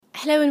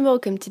Hello and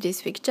welcome to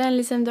this week's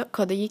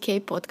journalism.co.uk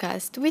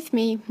podcast with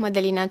me,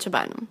 Madelina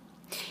Ciobanu.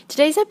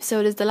 Today's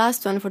episode is the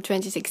last one for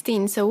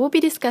 2016, so we'll be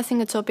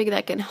discussing a topic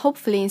that can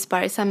hopefully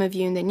inspire some of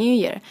you in the new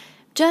year: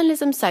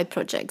 journalism side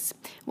projects.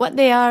 What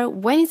they are,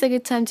 when is a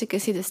good time to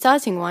consider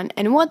starting one,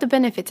 and what the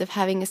benefits of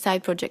having a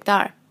side project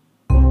are.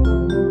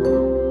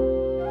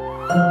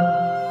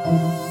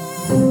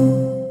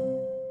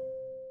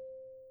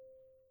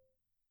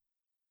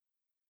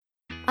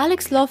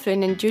 Alex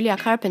Laughlin and Julia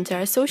Carpenter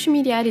are social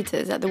media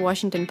editors at The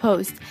Washington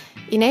Post.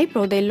 In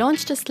April, they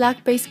launched a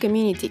Slack-based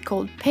community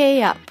called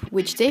Pay Up,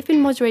 which they've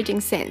been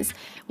moderating since,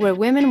 where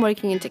women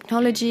working in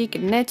technology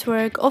can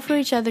network, offer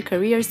each other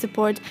career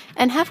support,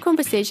 and have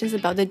conversations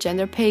about the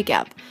gender pay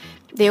gap.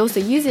 They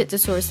also use it to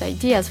source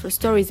ideas for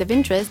stories of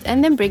interest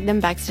and then bring them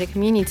back to the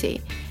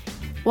community.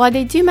 While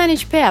they do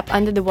manage Pay Up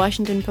under the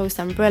Washington Post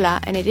umbrella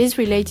and it is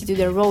related to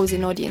their roles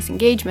in audience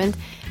engagement,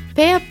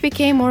 Pay Up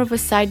became more of a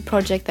side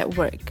project at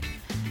work.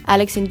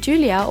 Alex and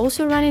Julia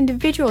also run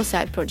individual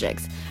side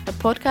projects, a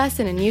podcast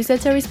and a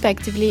newsletter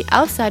respectively,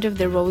 outside of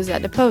their roles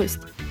at the Post.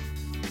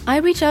 I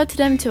reached out to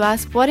them to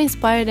ask what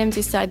inspired them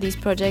to start these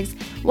projects,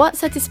 what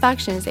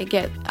satisfactions they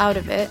get out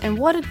of it, and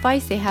what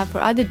advice they have for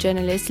other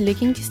journalists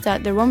looking to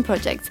start their own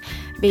projects,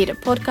 be it a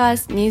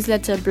podcast,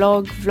 newsletter,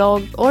 blog,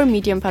 vlog, or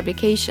medium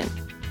publication.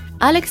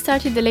 Alex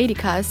started The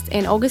Ladycast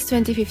in August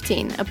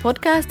 2015, a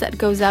podcast that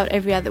goes out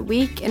every other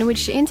week in which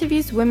she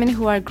interviews women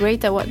who are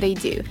great at what they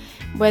do,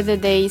 whether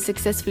they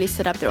successfully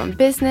set up their own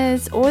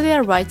business or they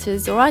are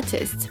writers or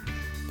artists.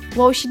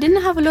 While she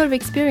didn't have a lot of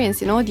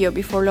experience in audio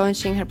before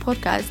launching her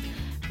podcast,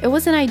 it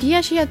was an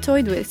idea she had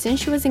toyed with since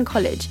she was in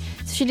college,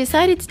 so she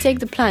decided to take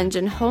the plunge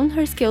and hone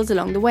her skills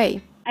along the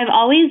way. I've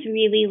always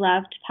really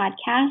loved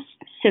podcasts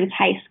since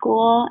high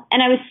school,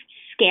 and I was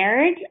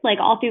scared,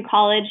 all through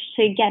college,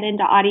 to get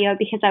into audio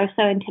because I was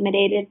so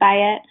intimidated by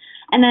it.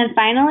 And then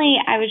finally,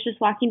 I was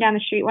just walking down the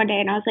street one day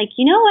and I was like,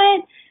 you know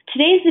what?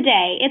 Today's the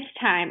day. It's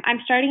time.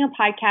 I'm starting a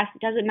podcast. It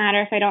doesn't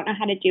matter if I don't know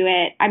how to do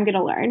it. I'm going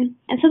to learn.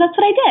 And so that's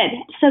what I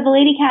did. So The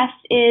Ladycast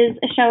is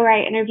a show where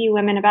I interview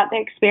women about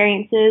their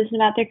experiences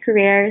and about their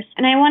careers.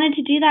 And I wanted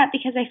to do that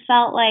because I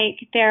felt like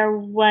there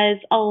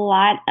was a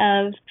lot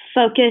of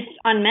focus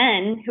on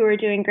men who were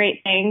doing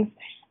great things.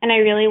 And I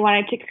really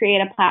wanted to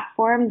create a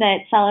platform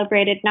that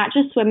celebrated not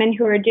just women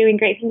who are doing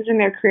great things in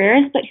their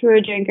careers, but who are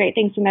doing great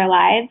things in their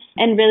lives,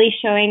 and really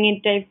showing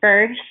a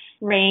diverse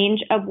range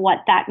of what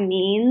that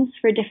means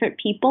for different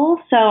people.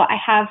 So I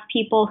have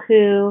people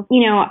who,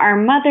 are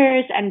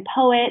mothers and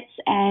poets,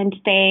 and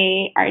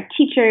they are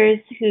teachers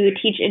who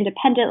teach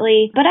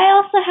independently. But I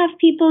also have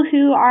people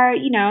who are,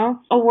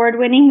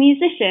 award-winning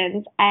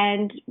musicians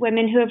and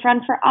women who have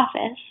run for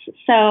office.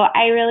 So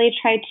I really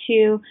try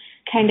to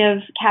kind of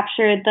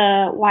capture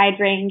the wide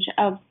range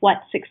of what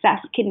success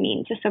can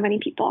mean to so many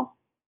people.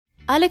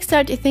 Alex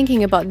started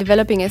thinking about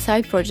developing a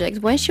side project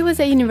when she was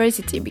at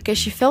university because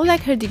she felt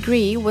like her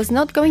degree was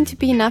not going to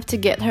be enough to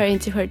get her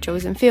into her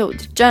chosen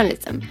field,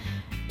 journalism.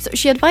 So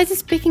she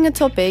advises picking a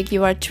topic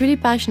you are truly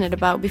passionate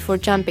about before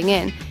jumping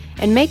in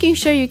and making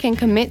sure you can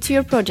commit to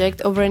your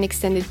project over an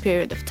extended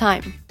period of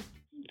time.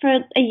 For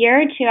a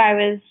year or two,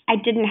 I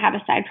didn't have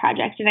a side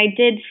project, and I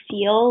did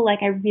feel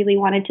like I really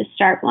wanted to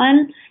start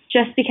one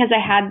just because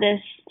I had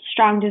this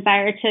strong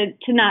desire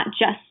to not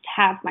just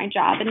have my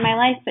job in my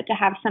life, but to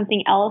have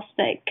something else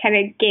that kind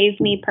of gave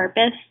me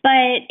purpose.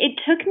 But it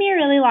took me a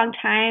really long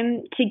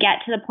time to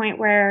get to the point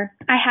where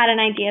I had an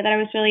idea that I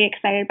was really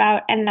excited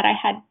about and that I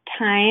had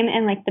time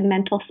and the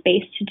mental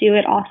space to do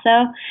it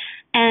also.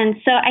 And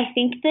so I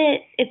think that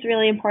it's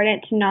really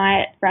important to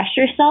not rush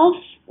yourself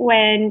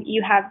when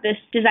you have this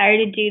desire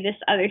to do this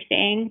other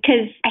thing,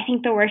 because I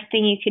think the worst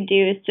thing you could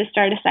do is to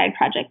start a side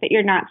project that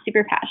you're not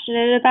super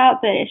passionate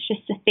about, but it's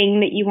just a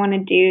thing that you want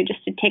to do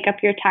just to take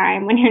up your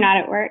time when you're not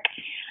at work.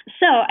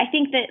 So I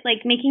think that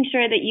making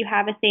sure that you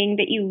have a thing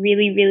that you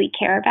really, really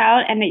care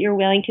about and that you're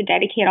willing to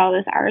dedicate all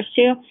those hours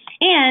to,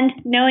 and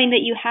knowing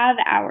that you have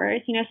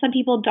hours. Some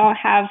people don't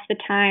have the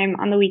time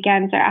on the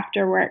weekends or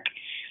after work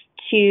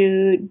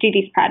to do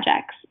these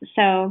projects.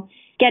 So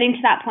getting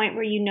to that point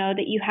where you know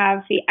that you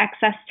have the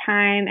excess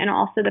time and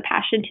also the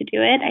passion to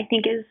do it, I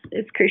think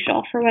is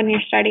crucial for when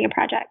you're starting a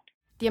project.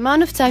 The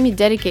amount of time you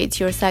dedicate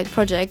to your side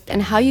project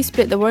and how you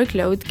split the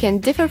workload can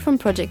differ from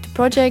project to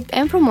project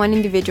and from one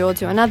individual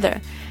to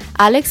another.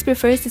 Alex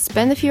prefers to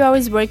spend a few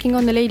hours working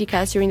on The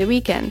Ladycast during the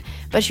weekend,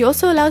 but she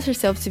also allows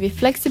herself to be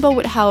flexible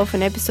with how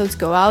often episodes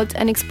go out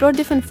and explore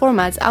different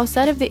formats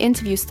outside of the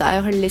interview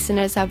style her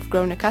listeners have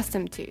grown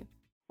accustomed to.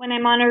 When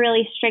I'm on a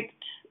really strict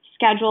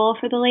schedule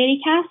for The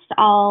Ladycast,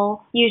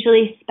 I'll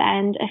usually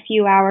spend a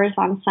few hours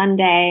on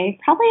Sunday,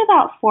 probably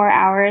about 4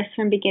 hours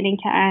from beginning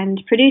to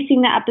end,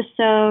 producing the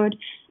episode,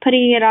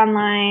 putting it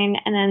online,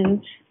 and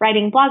then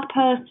writing blog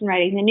posts and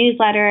writing the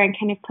newsletter and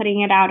kind of putting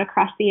it out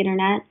across the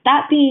internet.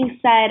 That being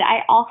said,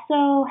 I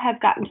also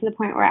have gotten to the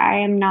point where I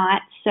am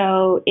not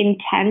so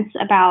intense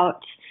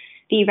about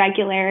the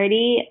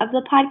regularity of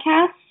the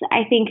podcast.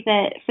 I think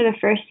that for the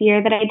first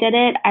year that I did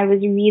it, I was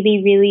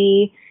really,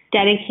 really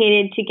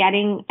dedicated to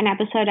getting an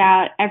episode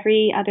out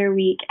every other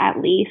week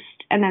at least.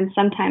 and then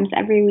sometimes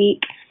every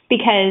week,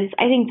 because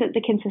I think that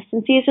the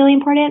consistency is really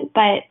important.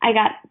 But I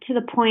got to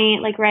the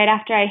point, like right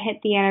after I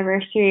hit the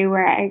anniversary,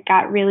 where I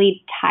got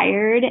really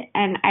tired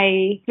and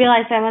I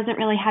realized I wasn't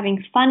really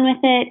having fun with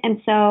it.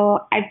 And so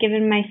I've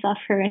given myself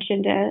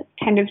permission to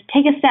kind of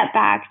take a step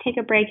back, take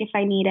a break if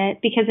I need it,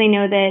 because I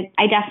know that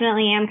I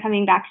definitely am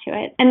coming back to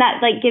it. And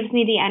that like gives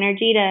me the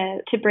energy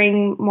to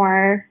bring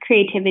more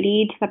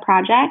creativity to the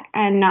project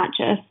and not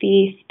just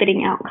be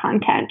spitting out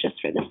content just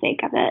for the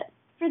sake of it.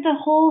 For the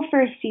whole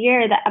first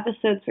year, the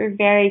episodes were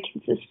very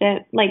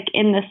consistent, like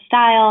in the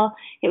style.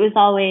 It was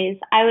always,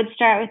 I would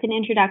start with an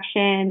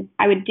introduction,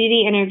 I would do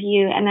the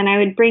interview, and then I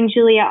would bring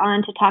Julia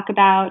on to talk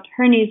about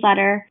her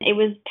newsletter. It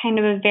was kind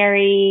of a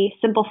very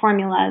simple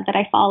formula that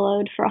I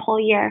followed for a whole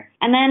year.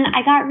 And then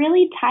I got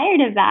really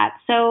tired of that.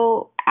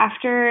 So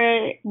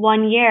after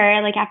 1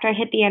 year, like after I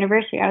hit the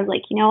anniversary, I was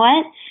like, you know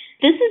what?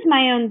 This is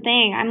my own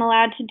thing. I'm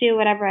allowed to do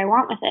whatever I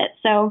want with it.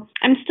 So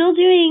I'm still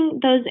doing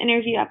those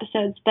interview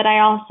episodes, but I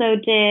also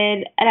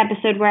did an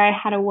episode where I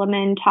had a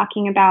woman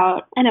talking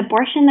about an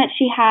abortion that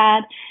she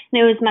had.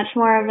 And it was much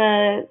more of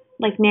a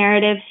like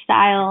narrative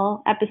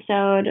style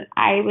episode.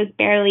 I was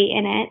barely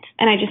in it,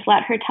 and I just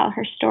let her tell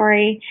her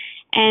story.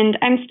 And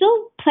I'm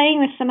still playing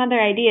with some other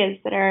ideas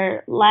that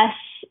are less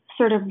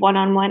sort of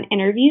one-on-one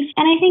interviews.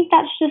 And I think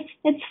that's just,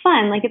 it's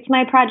fun. Like it's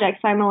my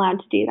project, so I'm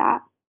allowed to do that.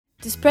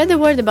 To spread the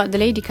word about the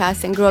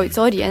Ladycast and grow its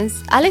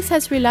audience, Alex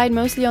has relied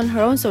mostly on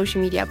her own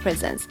social media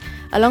presence,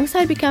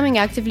 alongside becoming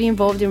actively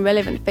involved in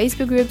relevant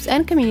Facebook groups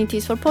and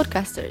communities for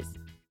podcasters.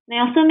 And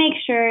I also make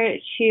sure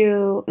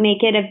to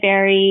make it a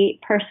very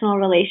personal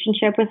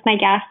relationship with my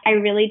guests. I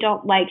really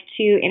don't like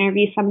to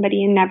interview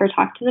somebody and never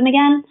talk to them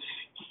again.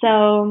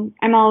 So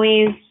I'm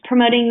always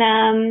promoting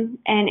them,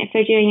 and if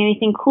they're doing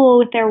anything cool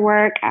with their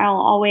work, I'll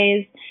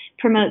always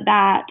promote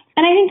that.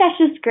 And I think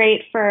that's just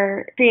great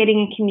for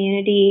creating a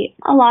community.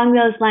 Along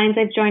those lines,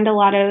 I've joined a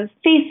lot of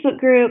Facebook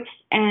groups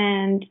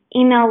and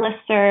email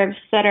listservs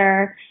that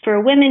are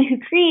for women who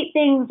create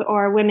things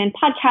or women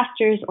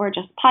podcasters or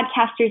just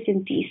podcasters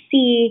in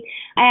DC.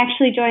 I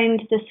actually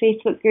joined this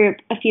Facebook group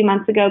a few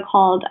months ago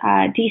called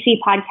DC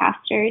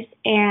Podcasters,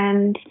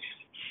 and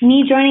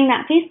me joining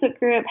that Facebook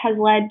group has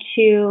led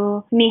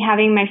to me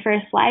having my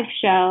first live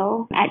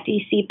show at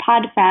DC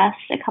Podfest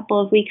a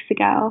couple of weeks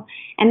ago.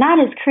 And that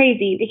is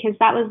crazy because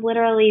that was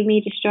literally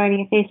me just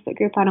joining a Facebook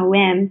group on a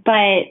whim.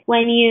 But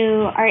when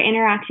you are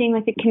interacting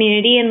with the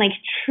community and like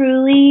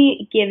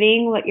truly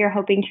giving what you're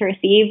hoping to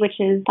receive, which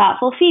is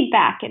thoughtful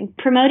feedback and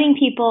promoting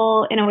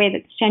people in a way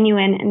that's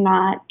genuine and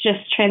not just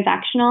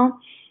transactional,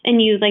 and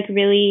you like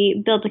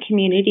really build a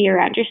community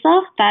around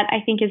yourself, that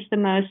I think is the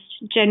most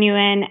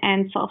genuine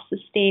and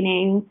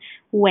self-sustaining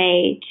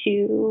way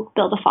to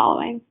build a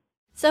following.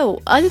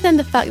 So, other than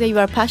the fact that you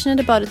are passionate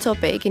about a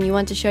topic and you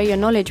want to share your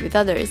knowledge with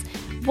others,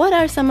 what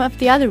are some of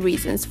the other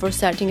reasons for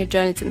starting a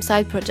journalism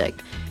side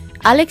project?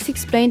 Alex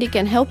explained it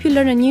can help you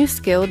learn a new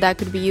skill that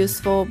could be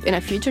useful in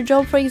a future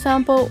job, for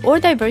example,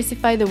 or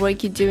diversify the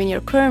work you do in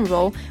your current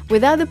role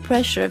without the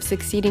pressure of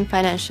succeeding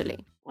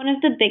financially. One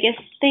of the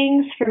biggest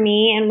things for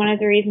me, and one of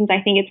the reasons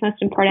I think it's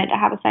most important to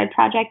have a side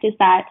project, is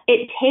that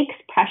it takes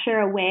pressure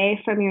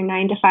away from your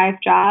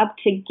 9-to-5 job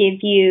to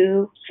give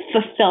you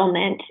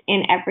fulfillment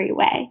in every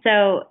way.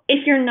 So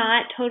if you're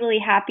not totally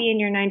happy in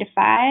your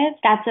 9-to-5,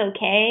 that's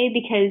okay,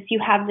 because you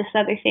have this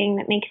other thing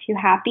that makes you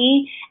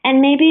happy,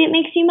 and maybe it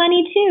makes you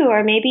money too,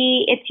 or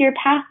maybe it's your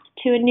path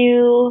to a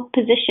new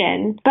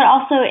position. But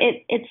also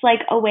it's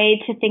like a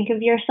way to think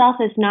of yourself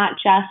as not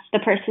just the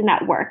person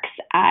that works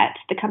at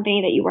the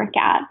company that you work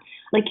at.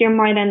 Like you're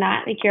more than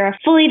that. Like you're a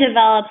fully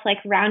developed, like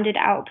rounded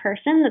out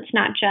person that's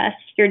not just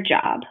your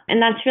job.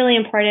 And that's really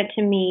important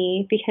to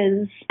me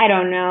because I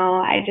don't know,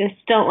 I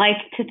just don't like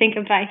to think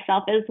of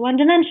myself as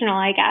one-dimensional,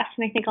 I guess.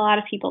 And I think a lot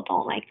of people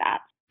don't like that.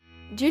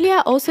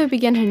 Julia also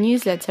began her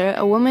newsletter,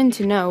 A Woman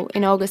to Know,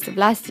 in August of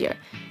last year.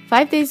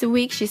 5 days a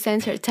week, she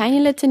sends her tiny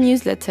little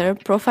newsletter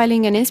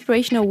profiling an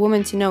inspirational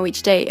woman to know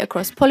each day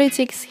across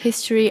politics,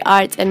 history,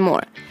 art, and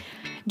more.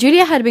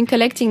 Julia had been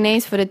collecting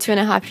names for the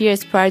 2.5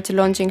 years prior to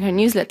launching her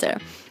newsletter.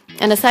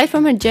 And aside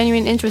from her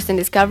genuine interest in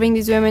discovering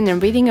these women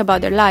and reading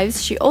about their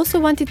lives, she also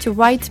wanted to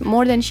write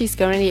more than she's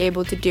currently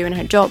able to do in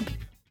her job.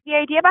 The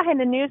idea behind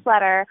the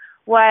newsletter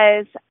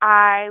was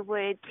I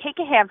would take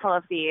a handful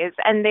of these,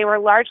 and they were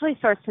largely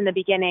sourced in the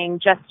beginning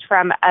just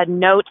from a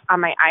note on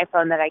my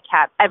iPhone that I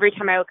kept. Every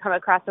time I would come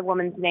across a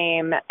woman's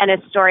name and a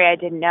story I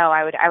didn't know,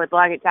 I would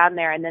log it down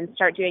there and then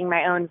start doing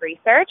my own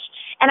research.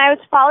 And I was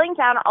falling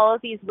down all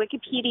of these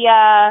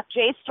Wikipedia,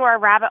 JSTOR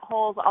rabbit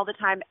holes all the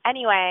time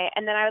anyway.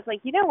 And then I was like,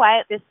 you know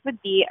what? This would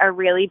be a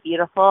really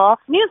beautiful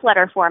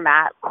newsletter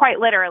format. Quite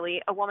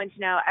literally, a woman to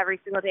know every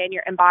single day in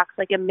your inbox,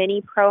 like a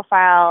mini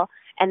profile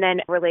and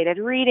then related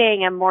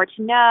reading and more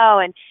to know.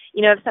 And,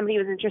 if somebody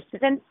was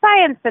interested in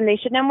science, then they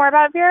should know more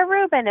about Vera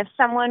Rubin. If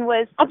someone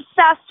was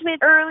obsessed with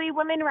early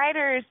women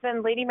writers,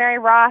 then Lady Mary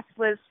Roth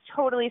was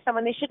totally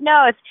someone they should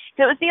know. If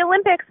it was the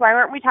Olympics, why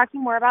weren't we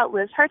talking more about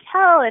Liz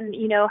Hartel and,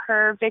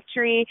 her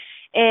victory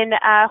in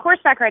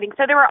horseback riding?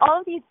 So there were all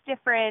of these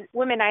different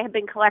women I had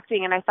been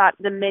collecting, and I thought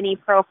the mini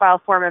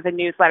profile form of a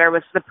newsletter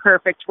was the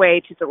perfect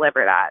way to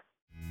deliver that.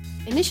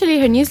 Initially,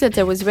 her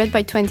newsletter was read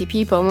by 20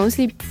 people,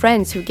 mostly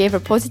friends who gave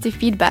her positive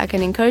feedback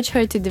and encouraged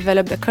her to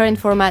develop the current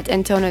format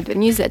and tone of the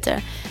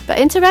newsletter. But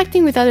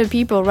interacting with other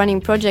people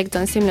running projects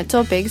on similar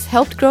topics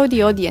helped grow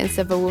the audience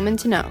of A Woman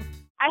to Know.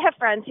 I have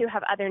friends who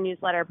have other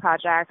newsletter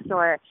projects,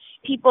 or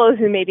people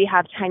who maybe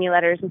have tiny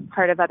letters as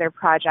part of other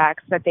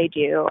projects that they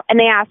do. And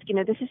they ask,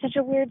 this is such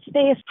a weird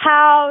space.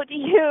 How do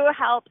you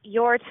help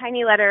your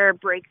tiny letter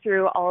break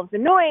through all of the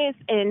noise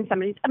in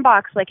somebody's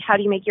inbox? Like, how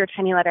do you make your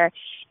tiny letter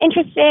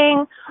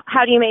interesting?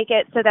 How do you make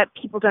it so that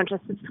people don't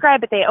just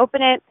subscribe, but they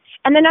open it?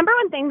 And the number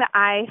one thing that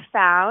I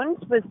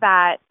found was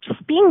that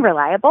just being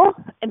reliable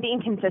and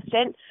being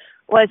consistent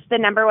was the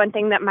number one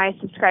thing that my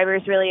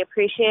subscribers really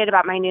appreciated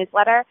about my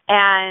newsletter.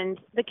 And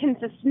the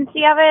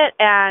consistency of it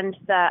and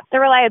the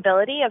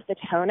reliability of the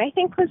tone, I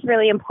think, was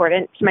really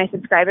important to my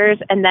subscribers.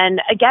 And then,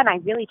 again, I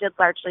really did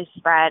largely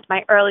spread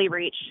my early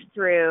reach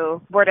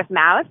through word of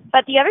mouth.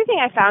 But the other thing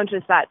I found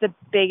was that the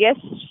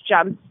biggest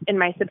jumps in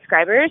my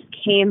subscribers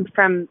came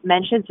from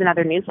mentions in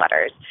other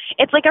newsletters.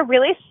 It's like a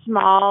really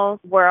small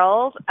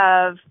world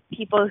of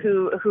people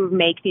who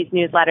make these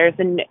newsletters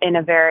in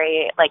a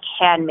very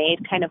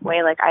handmade kind of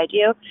way like I do.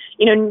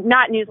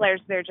 Not newsletters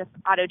that are just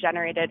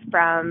auto-generated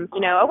from,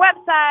 a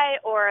website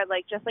or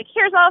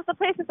here's all of the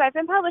places I've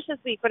been published this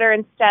week, but are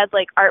instead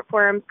art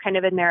forms kind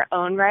of in their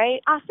own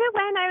right. Also,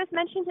 when I was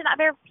mentioned in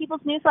other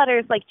people's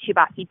newsletters like Two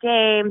Bossy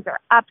Dames or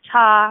Up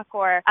Talk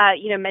or,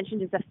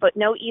 mentioned as a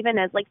footnote even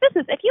as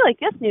if you like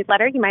this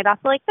newsletter, you might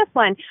also like this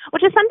one,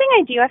 which is something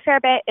I do a fair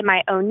bit in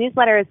my own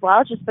newsletter as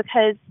well, just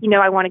because,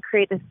 I want to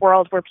create this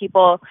world where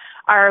people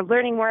are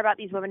learning more about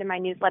these women in my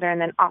newsletter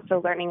and then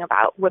also learning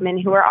about women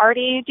who are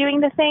already doing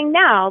the thing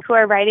now, who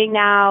are writing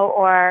now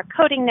or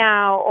coding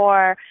now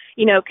or,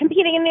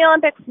 competing in the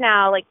Olympics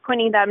now,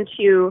 pointing them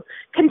to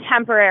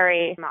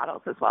contemporary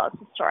models as well as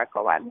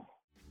historical ones.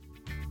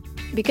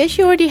 Because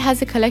she already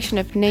has a collection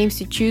of names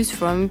to choose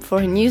from for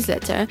her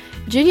newsletter,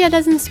 Julia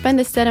doesn't spend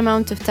a set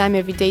amount of time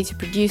every day to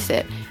produce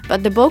it,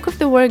 but the bulk of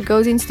the work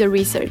goes into the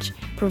research,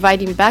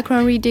 providing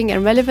background reading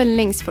and relevant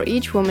links for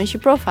each woman she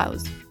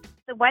profiles.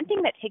 The one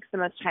thing that takes the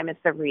most time is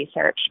the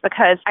research,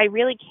 because I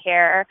really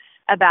care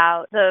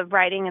about the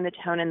writing and the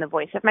tone and the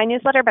voice of my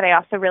newsletter, but I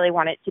also really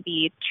want it to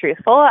be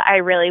truthful. I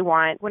really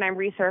want, when I'm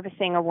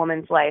resurfacing a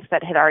woman's life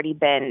that had already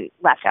been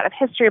left out of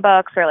history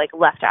books or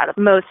left out of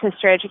most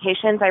history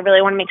educations, I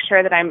really want to make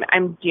sure that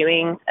I'm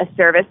doing a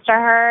service to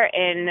her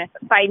in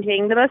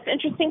finding the most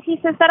interesting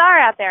pieces that are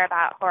out there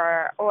about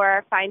her,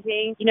 or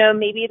finding,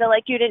 maybe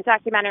the student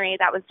documentary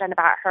that was done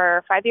about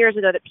her 5 years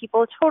ago that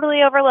people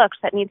totally overlooked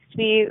that needs to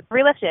be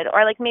relifted,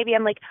 or maybe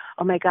I'm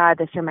oh my God,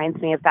 this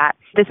reminds me of that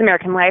This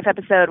American Life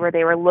episode where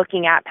they were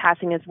looking at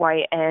passing as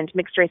white and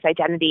mixed race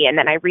identity, and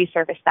then I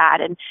resurfaced that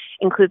and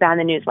include that in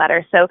the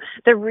newsletter. So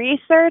the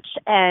research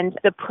and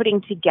the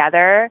putting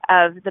together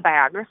of the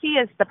biography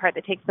is the part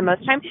that takes the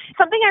most time.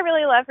 Something I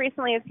really love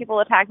recently is people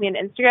attack me on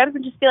Instagram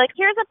and just be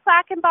here's a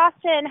plaque in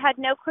Boston, had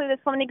no clue this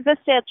woman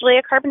existed.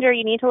 Julia Carpenter,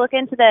 you need to look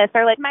into this.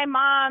 Or my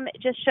mom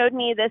just showed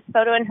me this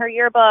photo in her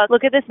yearbook.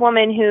 Look at this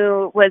woman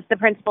who was the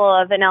principal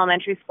of an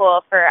elementary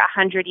school for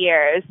 100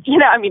 years.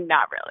 Not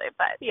really,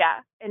 but yeah.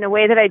 In a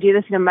way that I do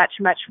this in a much,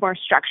 much more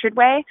structured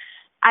way,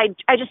 I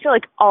just feel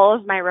all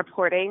of my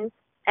reporting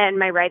and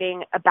my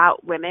writing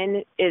about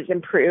women is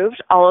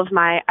improved. All of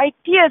my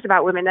ideas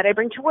about women that I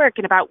bring to work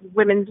and about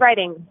women's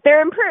writing,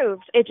 they're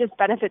improved. It just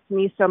benefits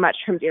me so much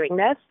from doing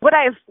this. What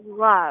I've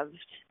loved,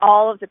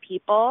 all of the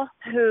people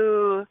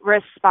who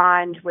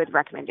respond with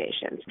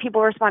recommendations.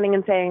 People responding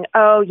and saying,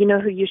 oh,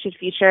 who you should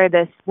feature?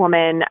 This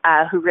woman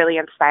who really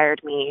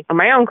inspired me on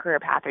my own career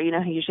path. Or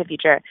who you should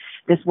feature?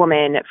 This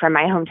woman from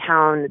my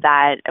hometown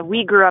that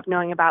we grew up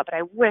knowing about, but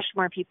I wish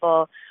more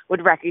people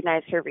would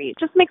recognize her reach.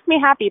 It just makes me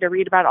happy to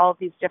read about all of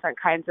these different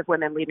kinds of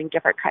women leading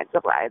different kinds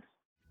of lives.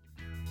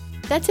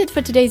 That's it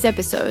for today's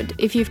episode.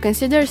 If you've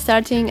considered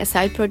starting a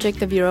side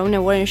project of your own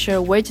and weren't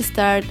sure where to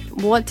start,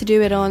 what to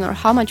do it on, or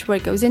how much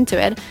work goes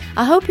into it,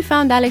 I hope you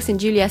found Alex and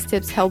Julia's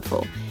tips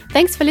helpful.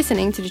 Thanks for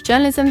listening to the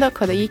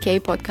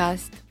journalism.co.uk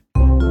podcast.